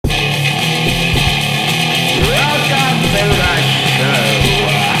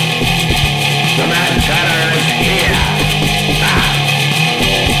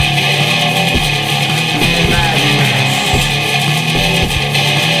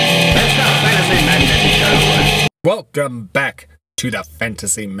Welcome back to the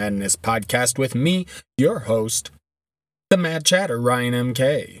Fantasy Madness podcast with me, your host, the Mad Chatter, Ryan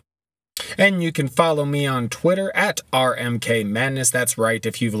MK. And you can follow me on Twitter at RMK Madness. That's right,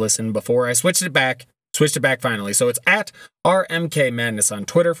 if you've listened before. I switched it back finally. So it's at RMK Madness on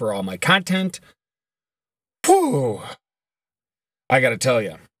Twitter for all my content. Whew. I gotta tell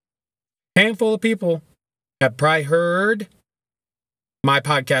you, handful of people have probably heard my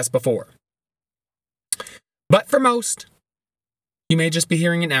podcast before. But for most, you may just be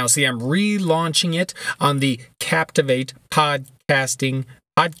hearing it now. See, I'm relaunching it on the Captivate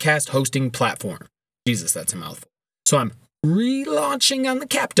podcast hosting platform. Jesus, that's a mouthful. So I'm relaunching on the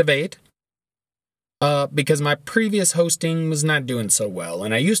Captivate because my previous hosting was not doing so well.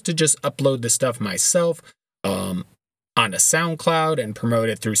 And I used to just upload the stuff myself onto SoundCloud and promote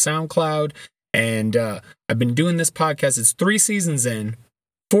it through SoundCloud. And I've been doing this podcast. It's 3 seasons in.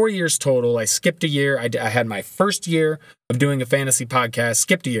 4 years total. I skipped a year. I had my first year of doing a fantasy podcast,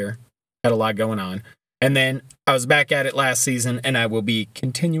 skipped a year, had a lot going on. And then I was back at it last season, and I will be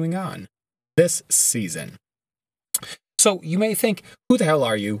continuing on this season. So you may think, who the hell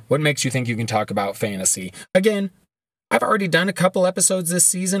are you? What makes you think you can talk about fantasy? Again, I've already done a couple episodes this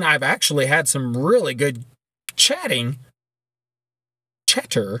season. I've actually had some really good chatter,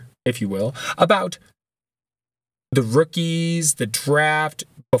 if you will, about the rookies, the draft,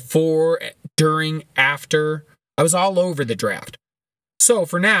 before, during, after. I was all over the draft. So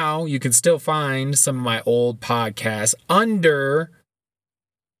for now, you can still find some of my old podcasts under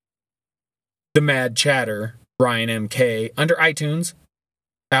the Mad Chatter, Ryan MK, under iTunes,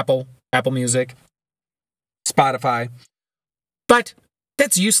 Apple Music, Spotify. But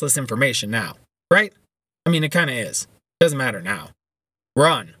that's useless information now, right? I mean, it kind of is. Doesn't matter now.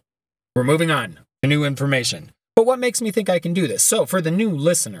 We're moving on to new information. But what makes me think I can do this? So, for the new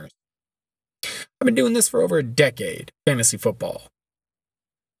listeners, I've been doing this for over a decade, fantasy football.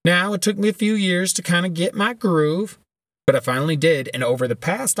 Now, it took me a few years to kind of get my groove, but I finally did. And over the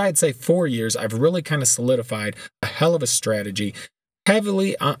past, I'd say 4 years, I've really kind of solidified a hell of a strategy,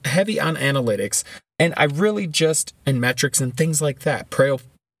 heavy on analytics, and I really just, and metrics and things like that.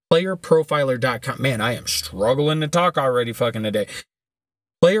 PlayerProfiler.com. Man, I am struggling to talk already fucking today.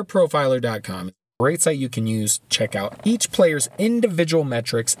 PlayerProfiler.com. Great site you can use. Check out each player's individual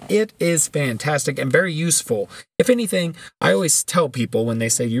metrics. It is fantastic and very useful. If anything, I always tell people when they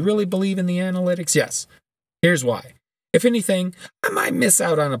say, you really believe in the analytics? Yes. Here's why. If anything, I might miss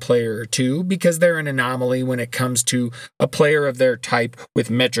out on a player or two because they're an anomaly when it comes to a player of their type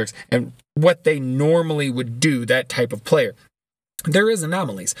with metrics and what they normally would do, that type of player. There is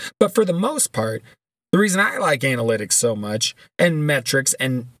anomalies. But for the most part, the reason I like analytics so much and metrics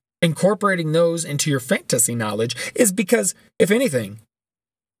and incorporating those into your fantasy knowledge is because, if anything,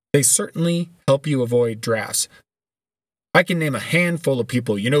 they certainly help you avoid drafts. I can name a handful of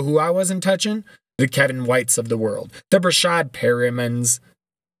people. You know who I wasn't touching? The Kevin Whites of the world. The Brashad Perrimans.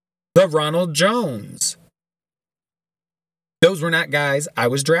 The Ronald Jones. Those were not guys I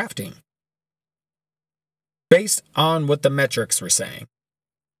was drafting based on what the metrics were saying.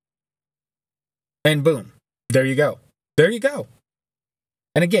 And boom, there you go. There you go.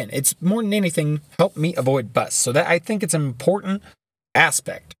 And again, it's more than anything, help me avoid busts. So that I think it's an important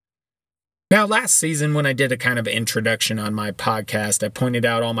aspect. Now, last season, when I did a kind of introduction on my podcast, I pointed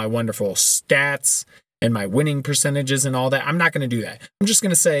out all my wonderful stats and my winning percentages and all that. I'm not going to do that. I'm just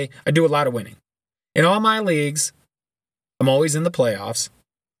going to say I do a lot of winning. In all my leagues, I'm always in the playoffs.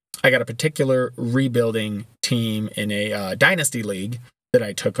 I got a particular rebuilding team in a dynasty league that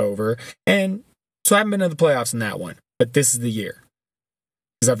I took over. And so I haven't been in the playoffs in that one. But this is the year.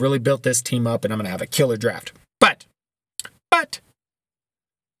 Because I've really built this team up and I'm going to have a killer draft. But,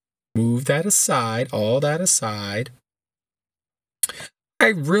 move that aside, all that aside, I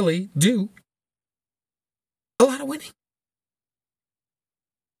really do a lot of winning.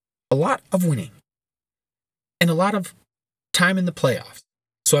 A lot of winning. And a lot of time in the playoffs.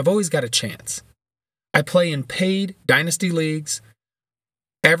 So I've always got a chance. I play in paid dynasty leagues.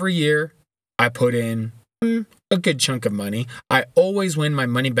 Every year I put in a good chunk of money. I always win my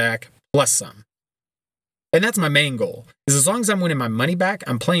money back plus some. And that's my main goal, is as long as I'm winning my money back,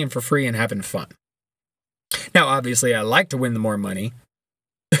 I'm playing for free and having fun. Now, obviously, I like to win the more money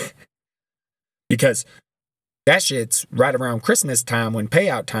because that shit's right around Christmas time when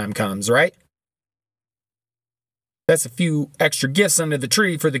payout time comes, right? That's a few extra gifts under the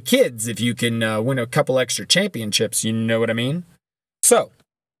tree for the kids if you can win a couple extra championships, you know what I mean? So,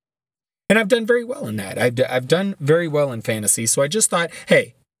 and I've done very well in that. I've done very well in fantasy. So I just thought,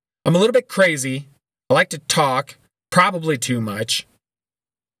 hey, I'm a little bit crazy. I like to talk, probably too much.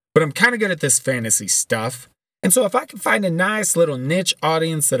 But I'm kind of good at this fantasy stuff. And so if I can find a nice little niche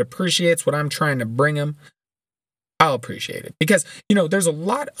audience that appreciates what I'm trying to bring them, I'll appreciate it. Because, there's a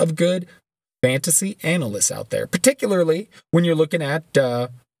lot of good fantasy analysts out there, particularly when you're looking at the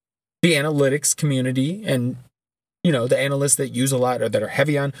analytics community and, the analysts that use a lot or that are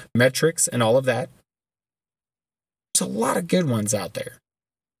heavy on metrics and all of that. There's a lot of good ones out there.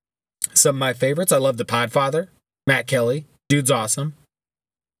 Some of my favorites, I love the Podfather, Matt Kelly. Dude's awesome.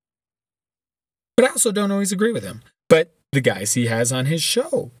 But I also don't always agree with him. But the guys he has on his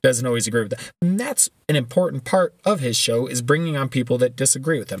show doesn't always agree with them. And that's an important part of his show, is bringing on people that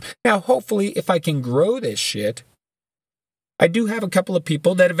disagree with him. Now, hopefully, if I can grow this shit, I do have a couple of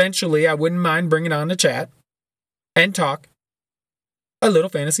people that eventually I wouldn't mind bringing on to chat and talk a little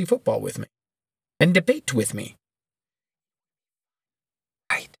fantasy football with me and debate with me.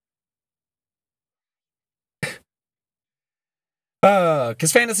 Right.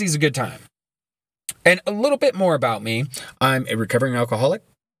 Because fantasy is a good time. And a little bit more about me. I'm a recovering alcoholic.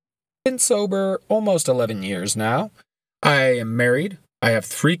 Been sober almost 11 years now. I am married. I have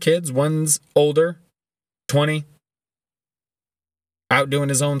 3 kids. One's older, 20, out doing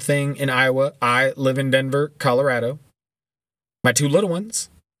his own thing in Iowa. I live in Denver, Colorado. My 2 little ones,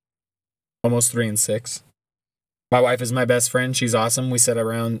 almost 3 and 6. My wife is my best friend. She's awesome. We sat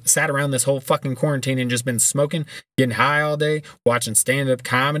around this whole fucking quarantine and just been smoking, getting high all day, watching stand-up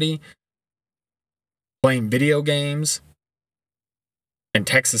comedy, playing video games, and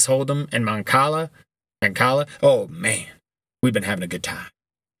Texas Hold'em and Mancala. Oh, man, we've been having a good time.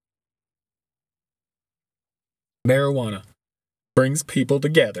 Marijuana brings people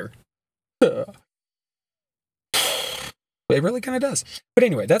together. It really kind of does. But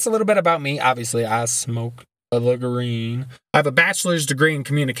anyway, that's a little bit about me. Obviously, I smoke a green. I have a bachelor's degree in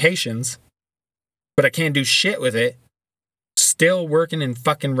communications, but I can't do shit with it. Still working in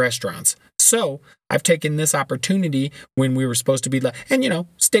fucking restaurants. So I've taken this opportunity when we were supposed to be, and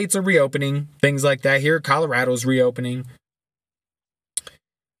states are reopening, things like that. Here, Colorado's reopening.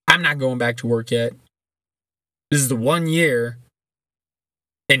 I'm not going back to work yet. This is the 1 year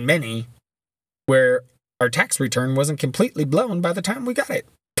in many where our tax return wasn't completely blown by the time we got it.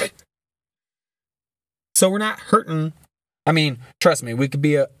 So we're not hurting. I mean, trust me, we could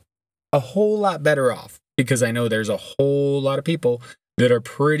be a whole lot better off, because I know there's a whole lot of people that are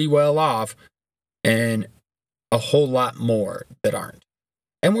pretty well off and a whole lot more that aren't.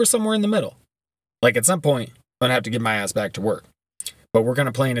 And we're somewhere in the middle. Like, at some point, I'm going to have to get my ass back to work. But we're kind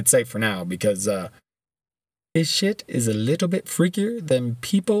of playing it safe for now, because this shit is a little bit freakier than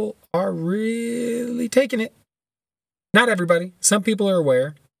people are really taking it. Not everybody. Some people are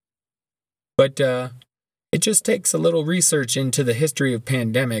aware. But it just takes a little research into the history of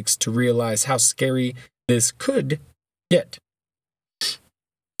pandemics to realize how scary this could get.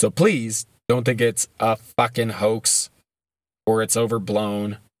 So please don't think it's a fucking hoax or it's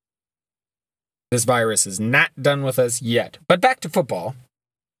overblown. This virus is not done with us yet. But back to football.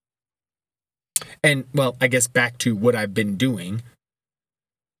 And, well, I guess back to what I've been doing.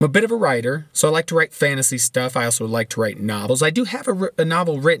 I'm a bit of a writer, so I like to write fantasy stuff. I also like to write novels. I do have a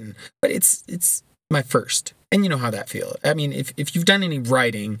novel written, but it's my first. And you know how that feels. I mean, if you've done any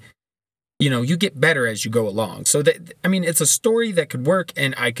writing, you get better as you go along. So, it's a story that could work,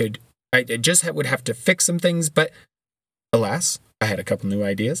 and I just would have to fix some things, but alas, I had a couple new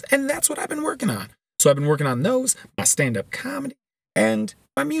ideas, and that's what I've been working on. So I've been working on those, my stand-up comedy, and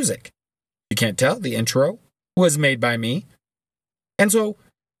my music. You can't tell, the intro was made by me. And so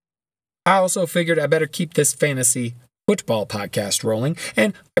I also figured I better keep this fantasy football podcast rolling.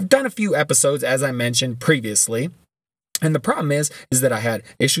 And I've done a few episodes, as I mentioned previously. And the problem is that I had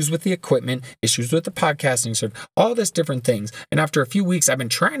issues with the equipment, issues with the podcasting server, all this different things. And after a few weeks, I've been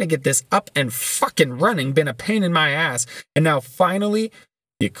trying to get this up and fucking running, been a pain in my ass. And now finally,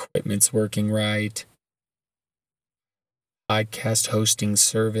 the equipment's working right. Podcast hosting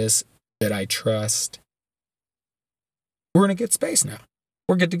service that I trust. We're in a good space now.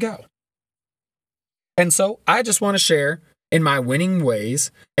 We're good to go. And so I just want to share in my winning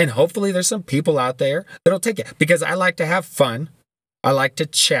ways, and hopefully there's some people out there that'll take it, because I like to have fun. I like to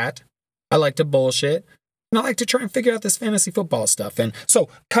chat. I like to bullshit. And I like to try and figure out this fantasy football stuff. And so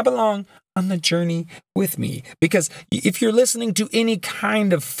come along on the journey with me, because if you're listening to any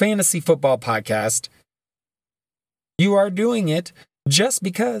kind of fantasy football podcast, you are doing it just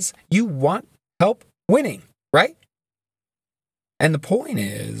because you want help winning, right? And the point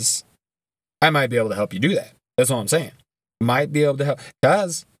is, I might be able to help you do that. That's all I'm saying. Might be able to help,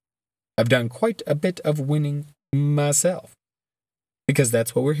 because I've done quite a bit of winning myself. Because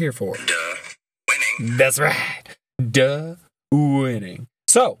that's what we're here for. Winning. That's right. Winning.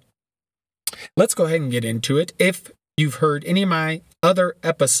 So, let's go ahead and get into it. If you've heard any of my other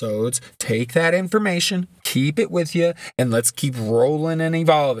episodes, take that information, keep it with you, and let's keep rolling and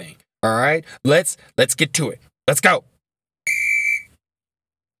evolving. All right, let's get to it. Let's go.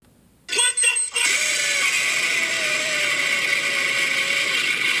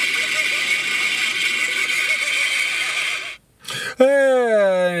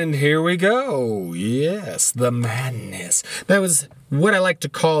 And here we go. Yes, the madness. That was what I like to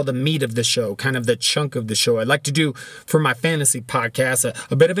call the meat of the show, kind of the chunk of the show. I'd like to do for my fantasy podcast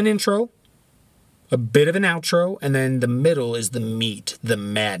a bit of an intro, a bit of an outro, and then the middle is the meat, the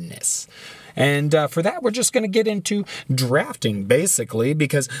madness. And for that, we're just going to get into drafting, basically,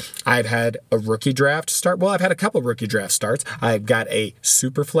 because I've had a rookie draft start. Well, I've had a couple rookie draft starts. I've got a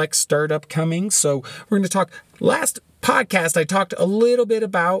Superflex start upcoming. So we're going to talk. Last podcast, I talked a little bit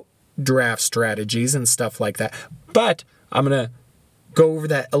about draft strategies and stuff like that. But I'm going to go over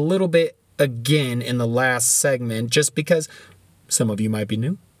that a little bit again in the last segment, just because some of you might be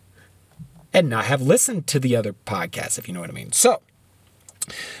new and not have listened to the other podcasts, if you know what I mean. So,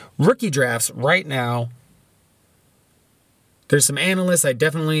 rookie drafts right now, there's some analysts I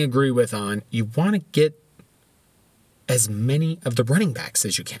definitely agree with on. You want to get as many of the running backs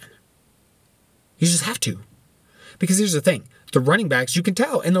as you can. You just have to. Because here's the thing. The running backs, you can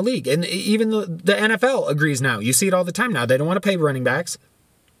tell in the league. And even the NFL agrees now. You see it all the time now. They don't want to pay running backs.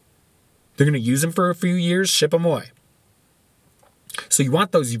 They're going to use them for a few years, ship them away. So you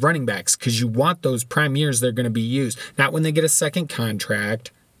want those running backs because you want those prime years they're going to be used. Not when they get a second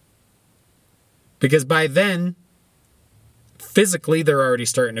contract. Because by then, physically, they're already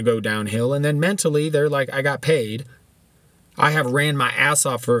starting to go downhill. And then mentally, they're like, I got paid. I have ran my ass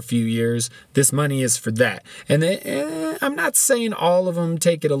off for a few years. This money is for that. And then, I'm not saying all of them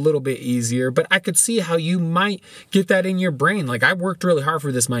take it a little bit easier, but I could see how you might get that in your brain. Like, I worked really hard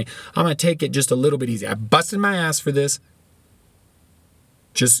for this money. I'm going to take it just a little bit easy. I busted my ass for this.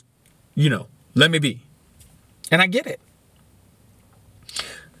 Just, let me be. And I get it.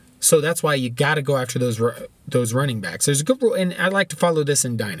 So that's why you got to go after those running backs. There's a good rule, and I like to follow this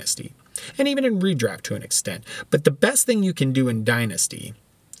in Dynasty, and even in redraft to an extent. But the best thing you can do in Dynasty,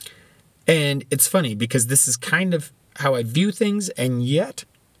 and it's funny because this is kind of how I view things, and yet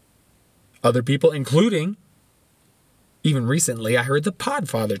other people, including even recently, I heard the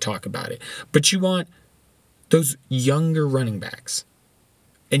Podfather talk about it. But you want those younger running backs.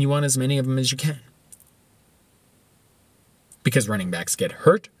 And you want as many of them as you can. Because running backs get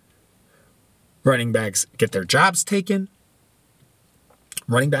hurt. Running backs get their jobs taken.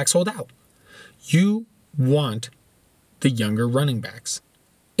 Running backs hold out. You want the younger running backs.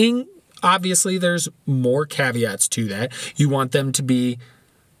 Obviously, there's more caveats to that. You want them to be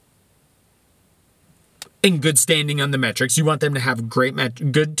in good standing on the metrics. You want them to have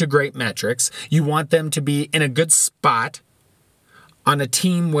good to great metrics. You want them to be in a good spot on a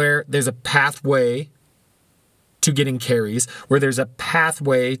team where there's a pathway to getting carries, where there's a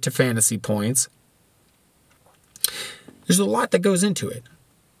pathway to fantasy points. There's a lot that goes into it.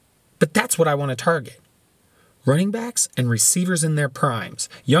 But that's what I want to target. Running backs and receivers in their primes.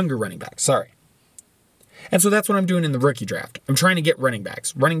 Younger running backs, sorry. And so that's what I'm doing in the rookie draft. I'm trying to get running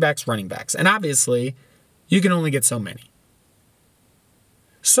backs. And obviously, you can only get so many.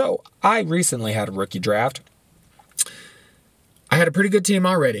 So I recently had a rookie draft. I had a pretty good team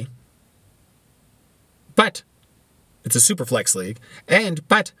already, but it's a super flex league,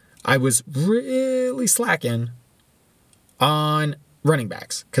 but I was really slacking on running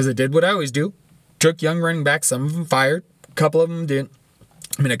backs because I did what I always do. Took young running backs, some of them fired, a couple of them didn't.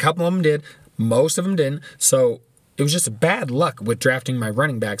 A couple of them did, most of them didn't. So it was just a bad luck with drafting my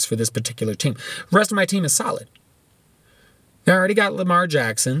running backs for this particular team. The rest of my team is solid. Now, I already got Lamar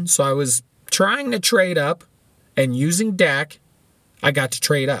Jackson, so I was trying to trade up, and using Dak, I got to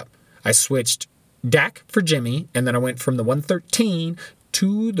trade up. I switched Dak for Jimmy, and then I went from the 113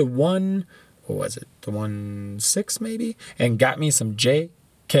 to the 1.6 maybe, and got me some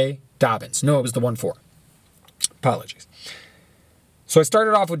J.K. Dobbins. No, it was the 1.4. Apologies. So I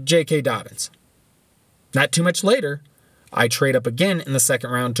started off with J.K. Dobbins. Not too much later, I trade up again in the second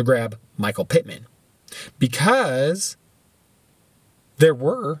round to grab Michael Pittman, because there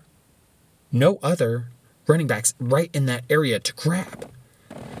were no other running backs right in that area to grab.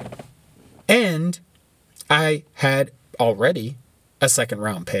 And I had already a second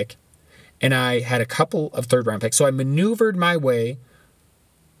round pick, and I had a couple of third round picks. So I maneuvered my way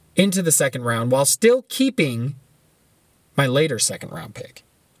into the second round while still keeping my later second round pick.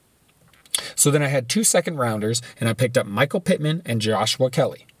 So then I had 2 second rounders, and I picked up Michael Pittman and Joshua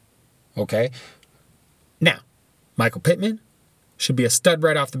Kelly. Okay? Now, Michael Pittman should be a stud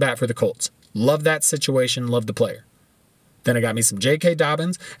right off the bat for the Colts. Love that situation, love the player. Then I got me some J.K.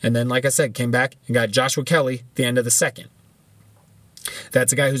 Dobbins, and then, like I said, came back and got Joshua Kelly at the end of the second.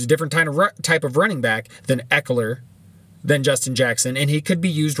 That's a guy who's a different type of running back than Eckler, than Justin Jackson, and he could be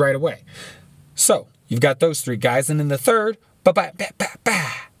used right away. So, you've got those three guys, and in the third,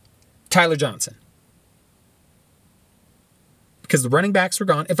 Tyler Johnson. Because the running backs were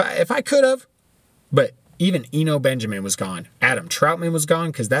gone. If I could have, but even Eno Benjamin was gone. Adam Troutman was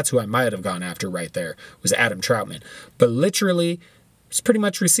gone, because that's who I might have gone after right there, was Adam Troutman. But literally, it's pretty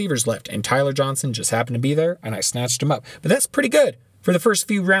much receivers left, and Tyler Johnson just happened to be there, and I snatched him up. But that's pretty good for the first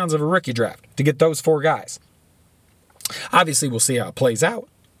few rounds of a rookie draft, to get those four guys. Obviously, we'll see how it plays out.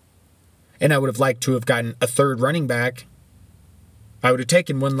 And I would have liked to have gotten a third running back. I would have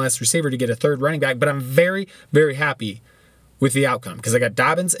taken one less receiver to get a third running back, but I'm very, very happy with the outcome, because I got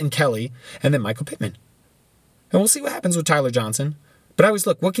Dobbins and Kelly, and then Michael Pittman. And we'll see what happens with Tyler Johnson. But I always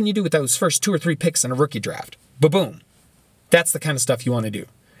look, what can you do with those first 2 or 3 picks in a rookie draft? Ba-boom. That's the kind of stuff you want to do.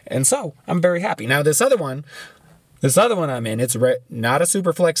 And so, I'm very happy. Now, this other one I'm in, it's not a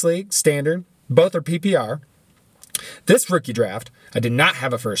super flex league, standard. Both are PPR. This rookie draft, I did not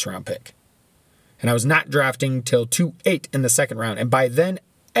have a first round pick. And I was not drafting till 2-8 in the second round. And by then,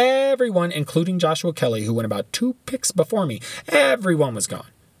 everyone, including Joshua Kelly, who went about 2 picks before me, everyone was gone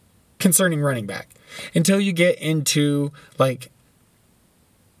concerning running back. Until you get into, like,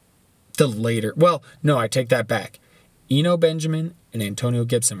 the later... Well, no, I take that back. Eno Benjamin and Antonio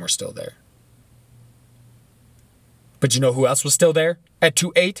Gibson were still there. But you know who else was still there at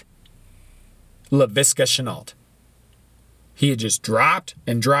 2-8? Laviska Shenault. He had just dropped,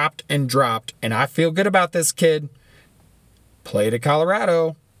 and I feel good about this kid. Played at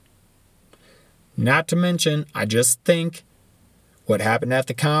Colorado. Not to mention, I just think what happened at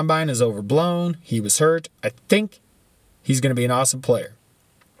the Combine is overblown. He was hurt. I think he's going to be an awesome player.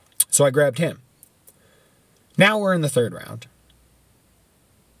 So I grabbed him. Now we're in the third round.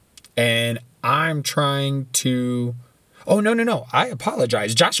 And I'm trying to... Oh, no. I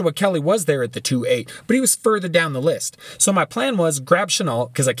apologize. Joshua Kelly was there at the 2-8, but he was further down the list. So my plan was grab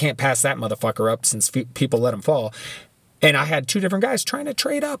Shenault, because I can't pass that motherfucker up since people let him fall. And I had 2 different guys trying to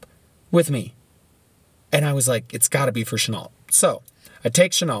trade up with me. And I was like, it's got to be for Shenault. So I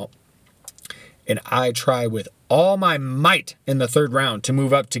take Shenault, and I try with all my might in the third round to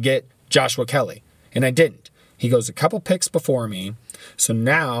move up to get Joshua Kelly. And I didn't. He goes a couple picks before me. So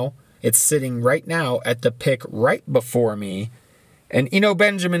now... it's sitting right now at the pick right before me. And Eno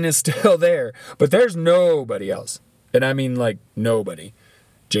Benjamin is still there. But there's nobody else. And I mean, like, nobody.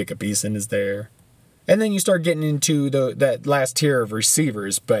 Jacob Eason is there. And then you start getting into that last tier of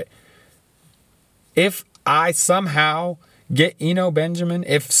receivers. But if I somehow get Eno Benjamin,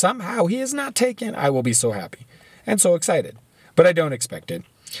 if somehow he is not taken, I will be so happy. And so excited. But I don't expect it.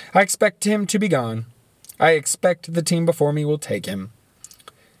 I expect him to be gone. I expect the team before me will take him.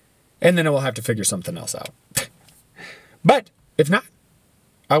 And then I will have to figure something else out. But if not,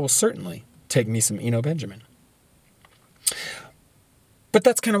 I will certainly take me some Eno Benjamin. But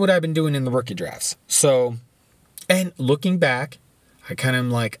that's kind of what I've been doing in the rookie drafts. So, and looking back, I kind of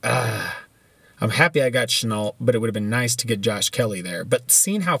am like, I'm happy I got Shenault, but it would have been nice to get Josh Kelly there. But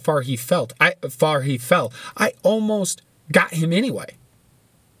seeing how far he fell, I almost got him anyway.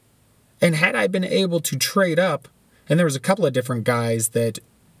 And had I been able to trade up, and there was a couple of different guys that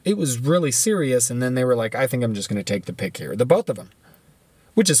it was really serious, and then they were like, I think I'm just going to take the pick here. The both of them.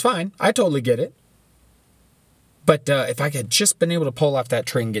 Which is fine. I totally get it. But if I had just been able to pull off that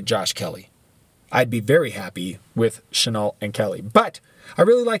trade and get Josh Kelly, I'd be very happy with Shenault and Kelly. But I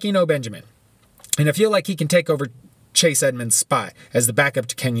really like Eno Benjamin. And I feel like he can take over Chase Edmonds' spot as the backup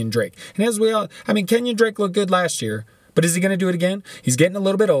to Kenyon Drake. And as we all... Kenyon Drake looked good last year. But is he going to do it again? He's getting a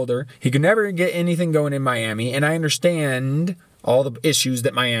little bit older. He could never get anything going in Miami. And I understand... all the issues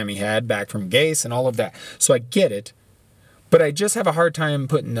that Miami had back from Gase and all of that. So I get it. But I just have a hard time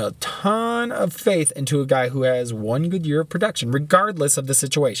putting a ton of faith into a guy who has 1 good year of production, regardless of the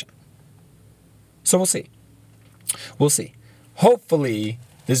situation. So we'll see. We'll see. Hopefully,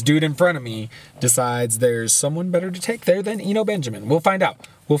 this dude in front of me decides there's someone better to take there than Eno Benjamin. We'll find out.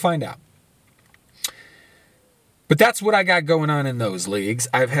 But that's what I got going on in those leagues.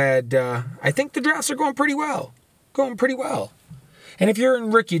 I've had, I think the drafts are going pretty well. And if you're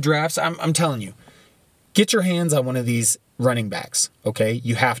in rookie drafts, I'm telling you, get your hands on one of these running backs, okay?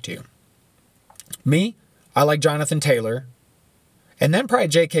 You have to. Me, I like Jonathan Taylor, and then probably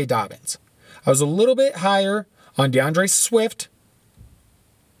J.K. Dobbins. I was a little bit higher on DeAndre Swift,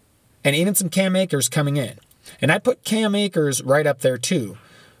 and even some Cam Akers coming in. And I put Cam Akers right up there too,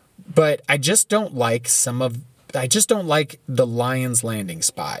 but I just don't like some of I just don't like the Lions landing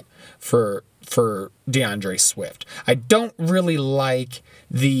spot for DeAndre Swift. I don't really like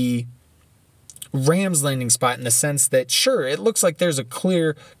the Rams landing spot in the sense that, sure, it looks like there's a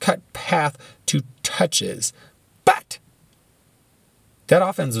clear-cut path to touches, but that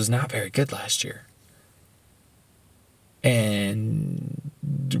offense was not very good last year. And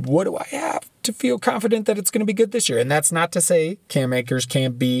what do I have to feel confident that it's going to be good this year? And that's not to say Cam Akers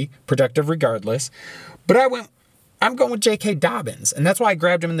can't be productive regardless, but I'm going with J.K. Dobbins, and that's why I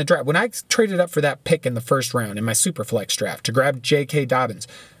grabbed him in the draft. When I traded up for that pick in the first round in my Superflex draft to grab J.K. Dobbins,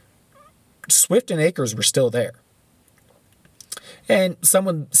 Swift and Akers were still there. And some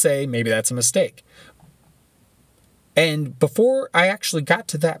would say maybe that's a mistake. And before I actually got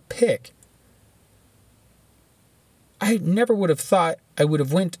to that pick, I never would have thought I would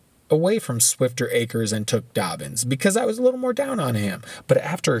have went away from Swift or Akers and took Dobbins because I was a little more down on him. But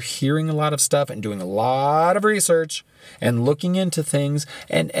after hearing a lot of stuff and doing a lot of research and looking into things,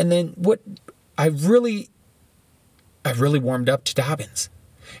 and then what I really warmed up to Dobbins.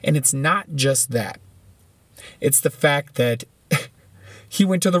 And it's not just that. It's the fact that he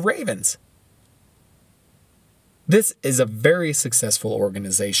went to the Ravens. This is a very successful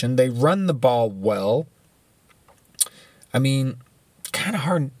organization. They run the ball well. I mean, kind of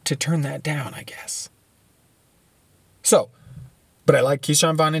hard to turn that down, I guess. So, but I like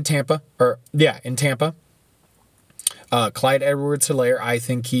Keyshawn Vaughn in Tampa. Clyde Edwards-Helaire, I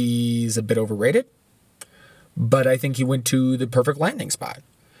think he's a bit overrated. But I think he went to the perfect landing spot.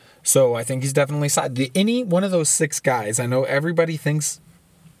 So I think he's definitely any one of those 6 guys. I know everybody thinks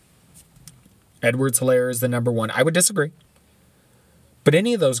Edwards-Helaire is the number one. I would disagree. But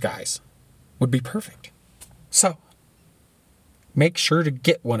any of those guys would be perfect. So make sure to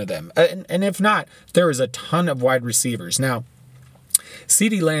get one of them. And if not, there is a ton of wide receivers. Now,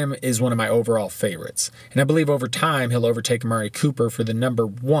 CeeDee Lamb is one of my overall favorites. And I believe over time he'll overtake Amari Cooper for the number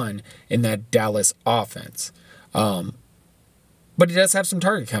 1 in that Dallas offense. But he does have some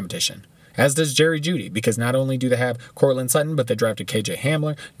target competition, as does Jerry Jeudy, because not only do they have Courtland Sutton, but they drafted KJ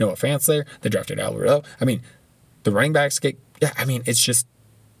Hamler, Noah Fant there, they drafted Alvarado. I mean, the running backs it's just,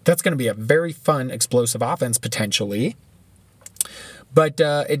 that's going to be a very fun, explosive offense potentially. But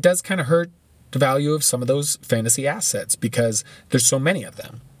it does kind of hurt the value of some of those fantasy assets because there's so many of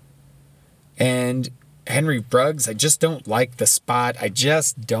them. And Henry Ruggs, I just don't like the spot. I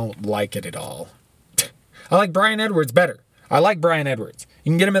just don't like it at all. I like Bryan Edwards better. I like Bryan Edwards.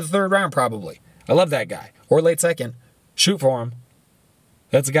 You can get him in the 3rd round probably. I love that guy. Or late 2nd. Shoot for him.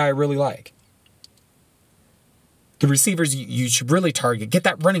 That's a guy I really like. The receivers you should really target. Get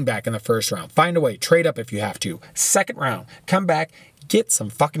that running back in the 1st round. Find a way. Trade up if you have to. 2nd round. Come back. Get some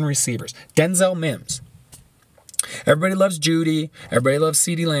fucking receivers. Denzel Mims. Everybody loves Jeudy. Everybody loves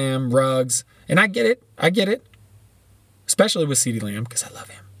CeeDee Lamb, Ruggs. And I get it. Especially with CeeDee Lamb because I love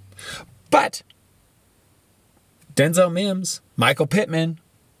him. But Denzel Mims, Michael Pittman,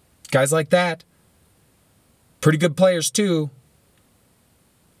 guys like that. Pretty good players too.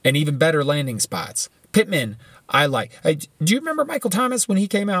 And even better landing spots. Pittman, I like. Do you remember Michael Thomas when he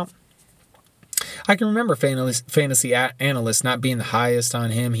came out? I can remember fantasy analysts not being the highest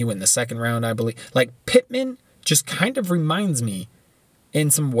on him. He went in the 2nd round, I believe. Like, Pittman just kind of reminds me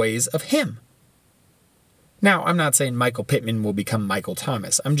in some ways of him. Now, I'm not saying Michael Pittman will become Michael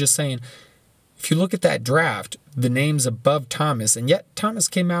Thomas. I'm just saying, if you look at that draft, the names above Thomas, and yet Thomas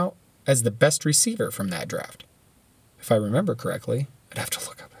came out as the best receiver from that draft. If I remember correctly, I'd have to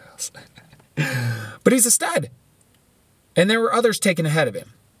look up else. But he's a stud. And there were others taken ahead of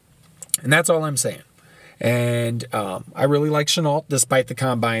him. And that's all I'm saying. And I really like Shenault, despite the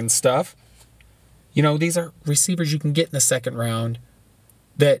combine stuff. You know, these are receivers you can get in the 2nd round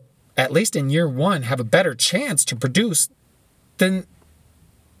that, at least in year 1, have a better chance to produce than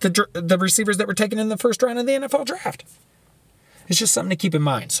the receivers that were taken in the 1st round of the NFL draft. It's just something to keep in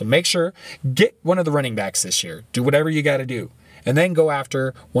mind. So make sure, get one of the running backs this year. Do whatever you got to do. And then go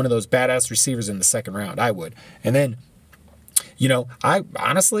after one of those badass receivers in the 2nd round. I would. And then,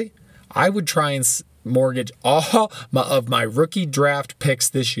 I would try and mortgage all of my rookie draft picks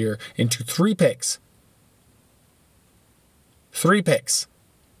this year into 3 picks. 3 picks.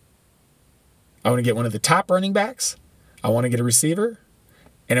 I want to get one of the top running backs. I want to get a receiver.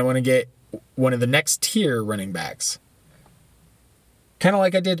 And I want to get one of the next tier running backs. Kind of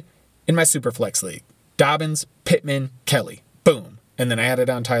like I did in my Superflex League. Dobbins, Pittman, Kelly. Boom. And then I added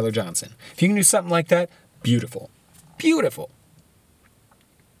on Tyler Johnson. If you can do something like that, beautiful. Beautiful.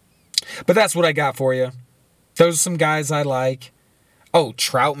 But that's what I got for you. Those are some guys I like. Oh,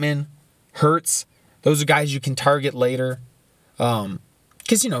 Troutman, Hurts. Those are guys you can target later.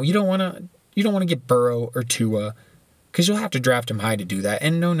 Because, you don't want to You don't want to get Burrow or Tua, because you'll have to draft him high to do that.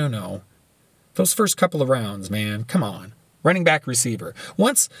 And no. Those first couple of rounds, man, come on. Running back, receiver.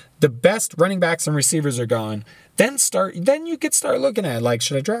 Once the best running backs and receivers are gone, then you could start looking at, like,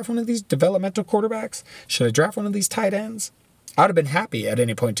 should I draft one of these developmental quarterbacks? Should I draft one of these tight ends? I would have been happy at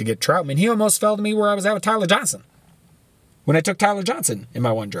any point to get Troutman. He almost fell to me where I was at with Tyler Johnson, when I took Tyler Johnson in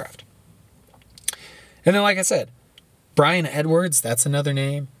my one draft. And then, like I said, Bryan Edwards, that's another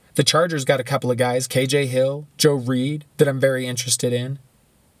name. The Chargers got a couple of guys, KJ Hill, Joe Reed, that I'm very interested in.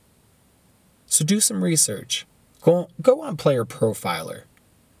 So do some research. Go on Player Profiler.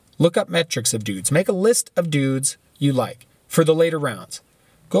 Look up metrics of dudes. Make a list of dudes you like for the later rounds.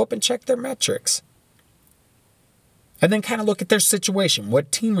 Go up and check their metrics. And then kind of look at their situation.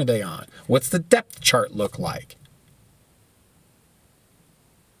 What team are they on? What's the depth chart look like?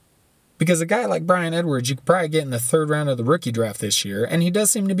 Because a guy like Bryan Edwards, you could probably get in the third round of the rookie draft this year, and he does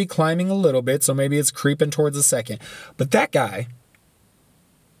seem to be climbing a little bit, so maybe it's creeping towards the second. But that guy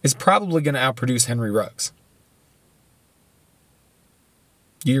is probably going to outproduce Henry Ruggs.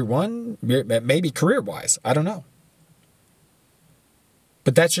 Year one, maybe career-wise. I don't know.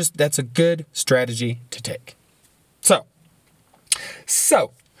 But that's a good strategy to take. So,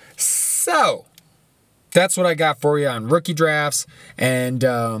 that's what I got for you on rookie drafts and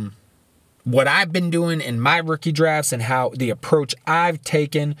what I've been doing in my rookie drafts and how the approach I've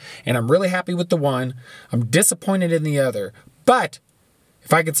taken. And I'm really happy with the one. I'm disappointed in the other. But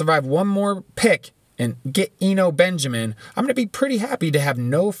if I could survive one more pick and get Eno Benjamin, I'm going to be pretty happy to have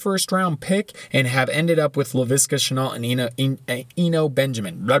no first round pick and have ended up with Laviska Shenault and Eno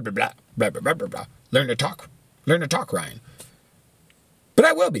Benjamin. Blah, blah, blah, blah, blah, blah, blah, blah. Learn to talk, Ryan. But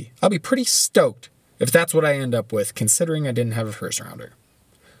I will be. I'll be pretty stoked if that's what I end up with, considering I didn't have a first rounder.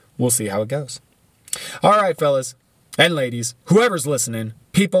 We'll see how it goes. All right, fellas and ladies, whoever's listening,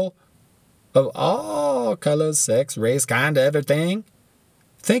 people of all colors, sex, race, kind of everything,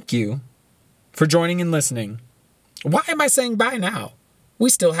 thank you for joining and listening. Why am I saying bye now? We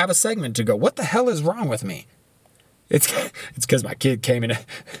still have a segment to go. What the hell is wrong with me? It's because my kid came in.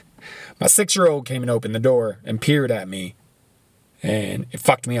 My 6-year-old came and opened the door and peered at me, and it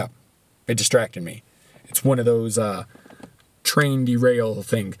fucked me up. It distracted me. It's one of those train derail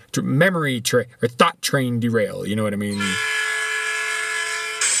things. Thought train derail. You know what I mean?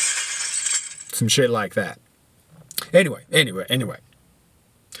 Some shit like that. Anyway.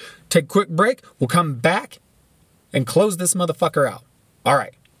 Take a quick break. We'll come back and close this motherfucker out. All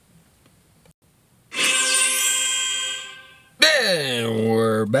right. And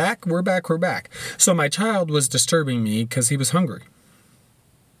we're back. So my child was disturbing me because he was hungry.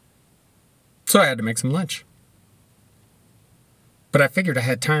 So I had to make some lunch. But I figured I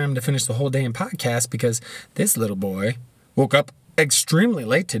had time to finish the whole damn podcast because this little boy woke up extremely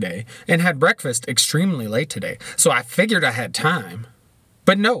late today and had breakfast extremely late today. So I figured I had time.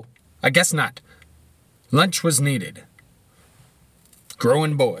 But no, I guess not. Lunch was needed.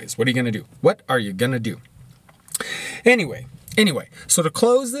 Growing boys. What are you going to do? What are you going to do? Anyway, so to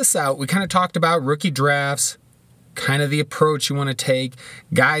close this out, we kind of talked about rookie drafts, kind of the approach you want to take,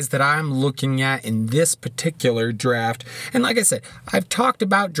 guys that I'm looking at in this particular draft. And like I said, I've talked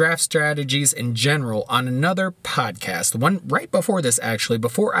about draft strategies in general on another podcast, the one right before this actually,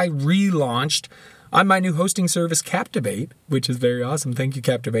 before I relaunched on my new hosting service, Captivate, which is very awesome. Thank you,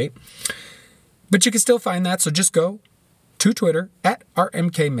 Captivate. But you can still find that, so just go to Twitter at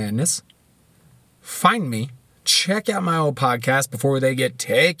RMKMadness. Find me. Check out my old podcast before they get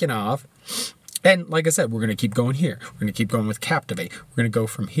taken off. And like I said, we're going to keep going here. We're going to keep going with Captivate. We're going to go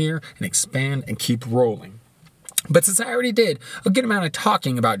from here and expand and keep rolling. But since I already did a good amount of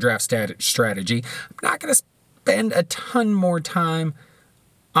talking about draft strategy, I'm not going to spend a ton more time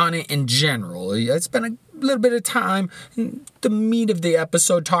on it in general. I spent a little bit of time in the meat of the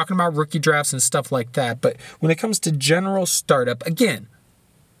episode talking about rookie drafts and stuff like that. But when it comes to general startup, again,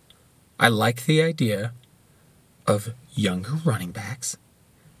 I like the idea of younger running backs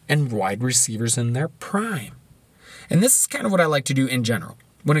and wide receivers in their prime. And this is kind of what I like to do in general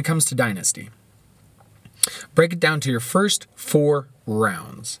when it comes to Dynasty. Break it down to your first 4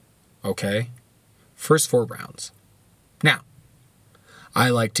 rounds, okay? First 4 rounds. Now, I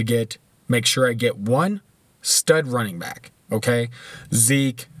like to make sure I get one stud running back, okay?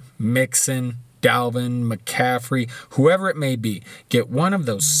 Zeke, Mixon, Dalvin, McCaffrey, whoever it may be. Get one of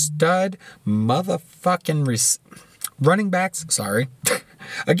those stud motherfucking running backs. Sorry.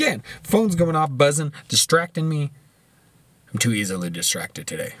 Again, phone's going off, buzzing, distracting me. I'm too easily distracted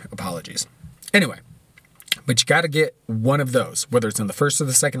today. Apologies. Anyway, but you got to get one of those, whether it's in the first or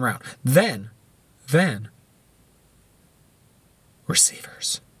the second round. Then,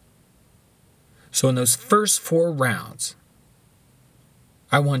 receivers. So in those first 4 rounds,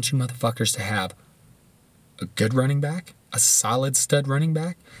 I want you motherfuckers to have a good running back, a solid stud running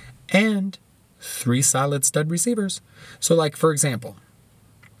back, and 3 solid stud receivers. So like, for example,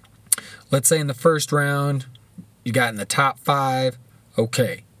 let's say in the first round, you got in the top 5.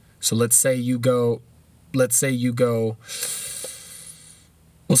 Okay. So let's say you go, we'll say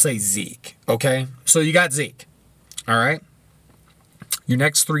Zeke. Okay. So you got Zeke. All right. Your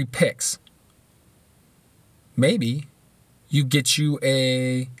next 3 picks. Maybe you get you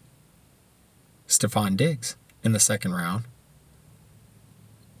a Stephon Diggs in the second round.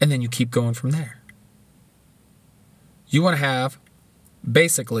 And then you keep going from there. You want to have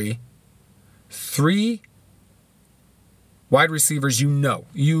basically 3 wide receivers you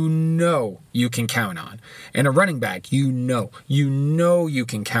can count on. And a running back you know you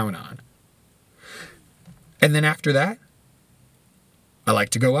can count on. And then after that, I like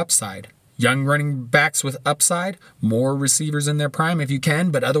to go upside. Young running backs with upside, more receivers in their prime if you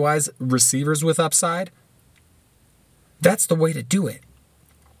can, but otherwise receivers with upside. That's the way to do it.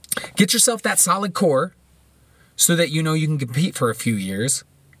 Get yourself that solid core so that you know you can compete for a few years.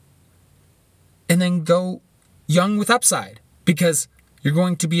 And then go young with upside, because you're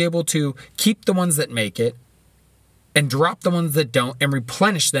going to be able to keep the ones that make it and drop the ones that don't and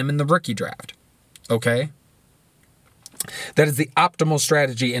replenish them in the rookie draft. Okay? That is the optimal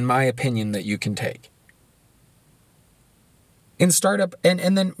strategy, in my opinion, that you can take. In startup,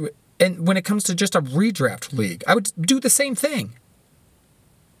 and when it comes to just a redraft league, I would do the same thing.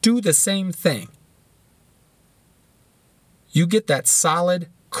 Do the same thing. You get that solid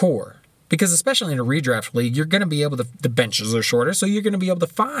core. Because especially in a redraft league, you're going to be able to, the benches are shorter, so you're going to be able to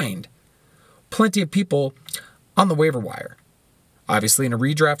find plenty of people on the waiver wire. Obviously, in a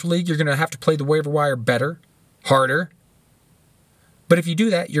redraft league, you're going to have to play the waiver wire better, harder. But if you do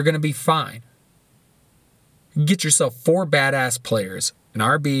that, you're going to be fine. Get yourself 4 badass players, an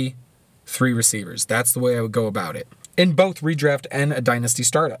RB, 3 receivers. That's the way I would go about it, in both redraft and a dynasty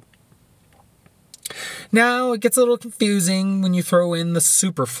startup. Now, it gets a little confusing when you throw in the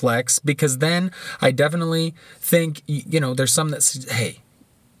super flex, because then I definitely think, there's some that say, hey,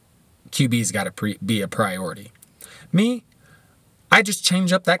 QB's got to be a priority. Me, I just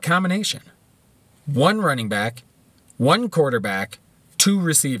change up that combination. 1 running back, 1 quarterback, 2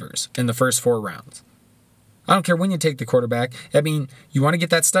 receivers in the first 4 rounds. I don't care when you take the quarterback. I mean, you want to get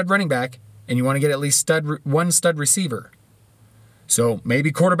that stud running back, and you want to get at least 1 stud receiver. So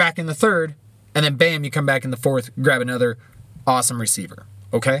maybe quarterback in the 3rd, and then bam, you come back in the 4th, grab another awesome receiver.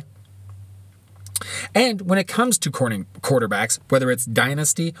 Okay? And when it comes to quarterbacks, whether it's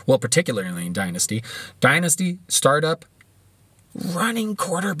dynasty, well, particularly in dynasty, startup, running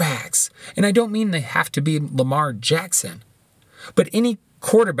quarterbacks. And I don't mean they have to be Lamar Jackson, but any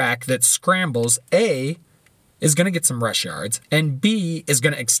quarterback that scrambles, A, is going to get some rush yards, and B, is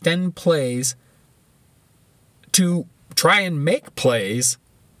going to extend plays to try and make plays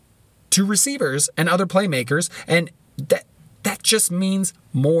to receivers and other playmakers, and that just means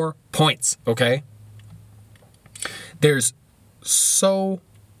more points, okay? There's so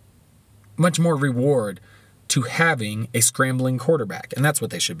much more reward to having a scrambling quarterback, and that's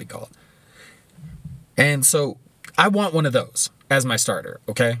what they should be called. And so I want one of those as my starter,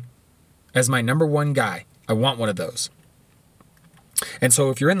 okay? As my number 1 guy, I want one of those. And so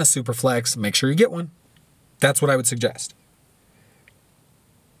if you're in the super flex, make sure you get one. That's what I would suggest.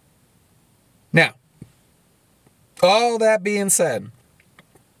 Now, all that being said,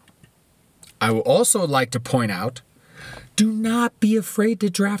 I would also like to point out, do not be afraid to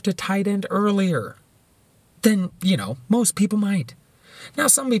draft a tight end earlier than, most people might. Now,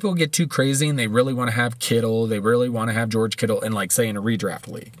 some people get too crazy and they really want to have Kittle, they really want to have George Kittle in, say, in a redraft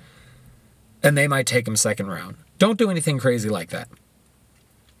league. And they might take him 2nd round. Don't do anything crazy like that.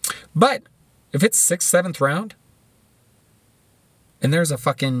 But if it's 6th, 7th round, and there's a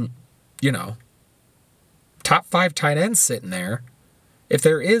fucking, top 5 tight ends sitting there, if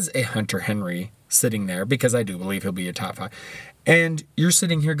there is a Hunter Henry sitting there, because I do believe he'll be a top 5, and you're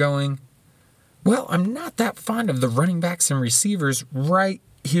sitting here going, well, I'm not that fond of the running backs and receivers right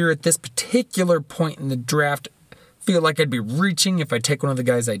here at this particular point in the draft. Feel like I'd be reaching if I take one of the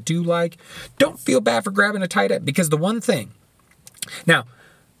guys I do like. Don't feel bad for grabbing a tight end, because the one thing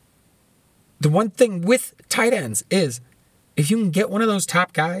with tight ends is, if you can get one of those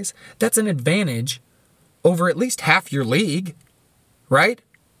top guys, that's an advantage over at least half your league, right?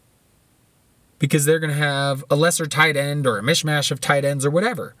 Because they're going to have a lesser tight end or a mishmash of tight ends or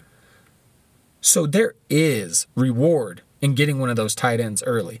whatever. So there is reward in getting one of those tight ends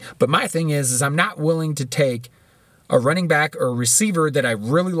early. But my thing is I'm not willing to take a running back or a receiver that I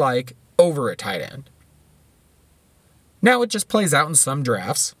really like over a tight end. Now, it just plays out in some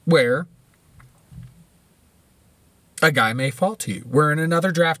drafts where a guy may fall to you, where in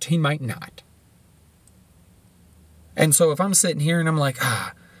another draft he might not. And so if I'm sitting here and I'm like,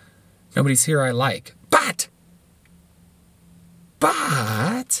 nobody's here I like. But,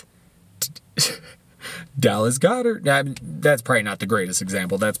 Dallas Goedert, that's probably not the greatest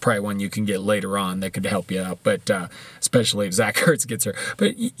example. That's probably one you can get later on that could help you out, but especially if Zach Ertz gets hurt.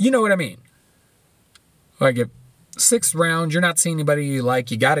 But you know what I mean. Like if 6th round, you're not seeing anybody you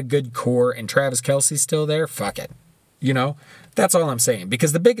like, you got a good core, and Travis Kelce's still there, fuck it. You know, that's all I'm saying.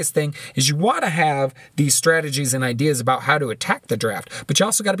 Because the biggest thing is you want to have these strategies and ideas about how to attack the draft, but you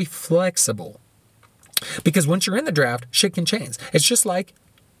also got to be flexible. Because once you're in the draft, shit can change. It's just like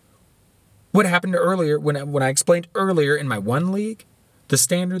what happened earlier when I explained earlier in my one league, the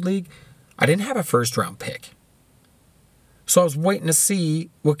standard league, I didn't have a 1st round pick. So I was waiting to see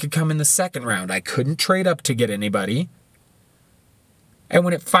what could come in the 2nd round. I couldn't trade up to get anybody. And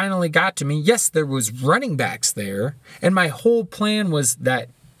when it finally got to me, yes, there was running backs there. And my whole plan was that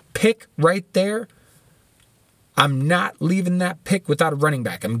pick right there, I'm not leaving that pick without a running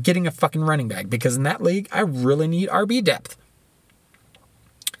back. I'm getting a fucking running back because in that league, I really need RB depth.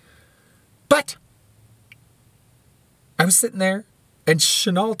 But I was sitting there and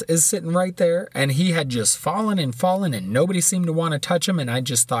Shenault is sitting right there and he had just fallen and nobody seemed to want to touch him. And I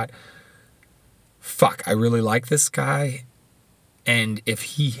just thought, fuck, I really like this guy. And if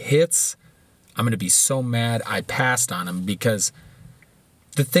he hits, I'm going to be so mad I passed on him because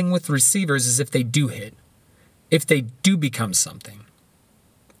the thing with receivers is if they do hit, if they do become something,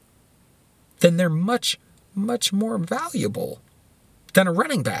 then they're much, much more valuable than a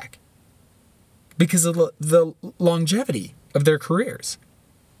running back because of the longevity of their careers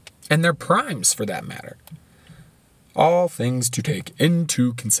and their primes for that matter. All things to take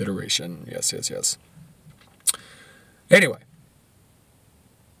into consideration. Yes. Anyway.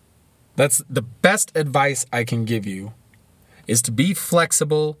 That's the best advice I can give you is to be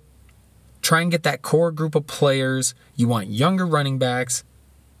flexible, try and get that core group of players. You want younger running backs,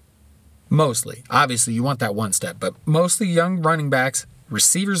 mostly. Obviously, you want that one step, but mostly young running backs,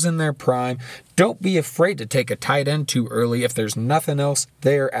 receivers in their prime. Don't be afraid to take a tight end too early if there's nothing else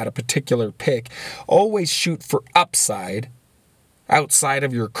there at a particular pick. Always shoot for upside outside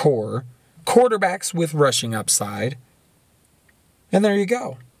of your core. Quarterbacks with rushing upside. And there you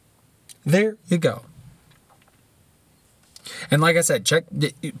go. There you go. And like I said, check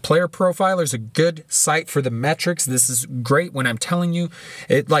Player Profiler is a good site for the metrics. This is great when I'm telling you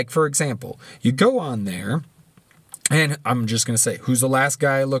it. Like, for example, you go on there and I'm just going to say, who's the last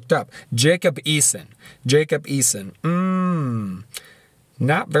guy I looked up? Jacob Eason.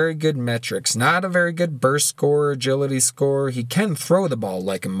 Not very good metrics. Not a very good burst score, agility score. He can throw the ball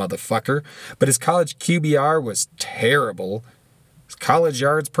like a motherfucker, but his college QBR was terrible. College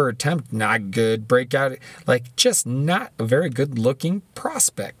yards per attempt, not good. Breakout, just not a very good looking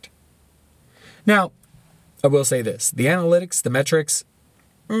prospect. Now, I will say this. The analytics, the metrics,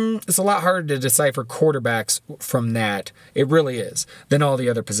 it's a lot harder to decipher quarterbacks from that. It really is, than all the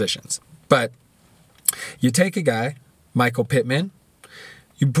other positions. But you take a guy, Michael Pittman,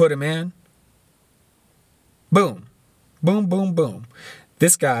 you put him in, boom, boom, boom, boom.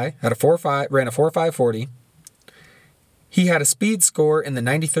 This guy had ran a 4.5 40. He had a speed score in the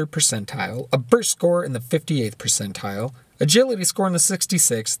 93rd percentile, a burst score in the 58th percentile, agility score in the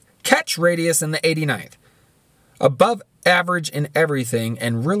 66th, catch radius in the 89th. Above average in everything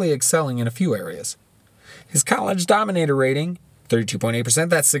and really excelling in a few areas. His college dominator rating, 32.8%,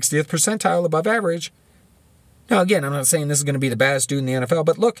 that's 60th percentile above average. Now again, I'm not saying this is going to be the baddest dude in the NFL,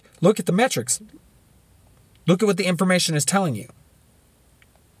 but look at the metrics. Look at what the information is telling you.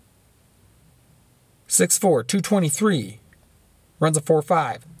 6'4", 223, runs a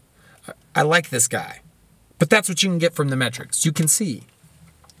 4.5. I like this guy. But that's what you can get from the metrics. You can see.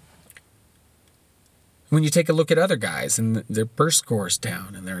 When you take a look at other guys and their burst scores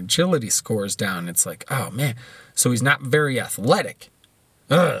down and their agility scores down, it's like, oh man, so he's not very athletic.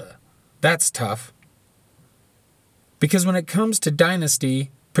 That's tough. Because when it comes to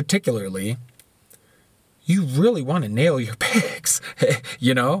Dynasty, particularly, you really want to nail your picks.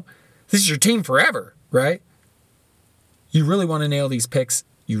 You know? This is your team forever, right? You really want to nail these picks.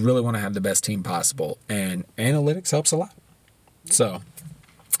 You really want to have the best team possible. And analytics helps a lot. So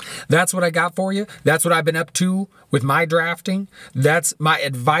that's what I got for you. That's what I've been up to with my drafting. That's my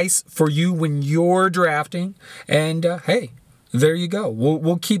advice for you when you're drafting. And hey, there you go.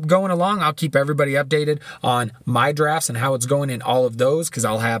 We'll keep going along. I'll keep everybody updated on my drafts and how it's going in all of those because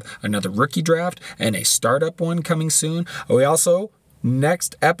I'll have another rookie draft and a startup one coming soon. We also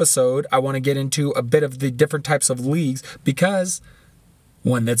next episode, I want to get into a bit of the different types of leagues, because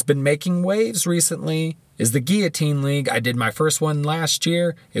one that's been making waves recently is the Guillotine League. I did my first one last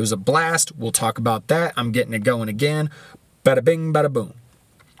year. It was a blast. We'll talk about that. I'm getting it going again. Bada bing, bada boom.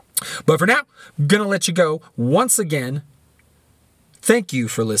 But for now, I'm going to let you go. Once again, thank you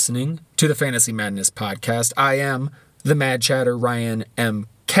for listening to the Fantasy Madness Podcast. I am the Mad Chatter, Ryan M.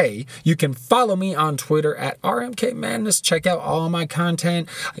 K. You can follow me on Twitter at RMK Madness. Check out all my content.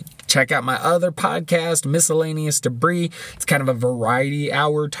 Check out my other podcast, Miscellaneous Debris. It's kind of a variety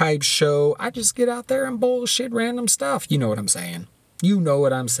hour type show. I just get out there and bullshit random stuff. You know what I'm saying.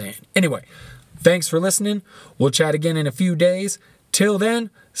 Anyway, thanks for listening. We'll chat again in a few days. Till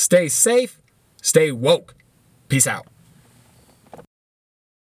then, stay safe, stay woke. Peace out.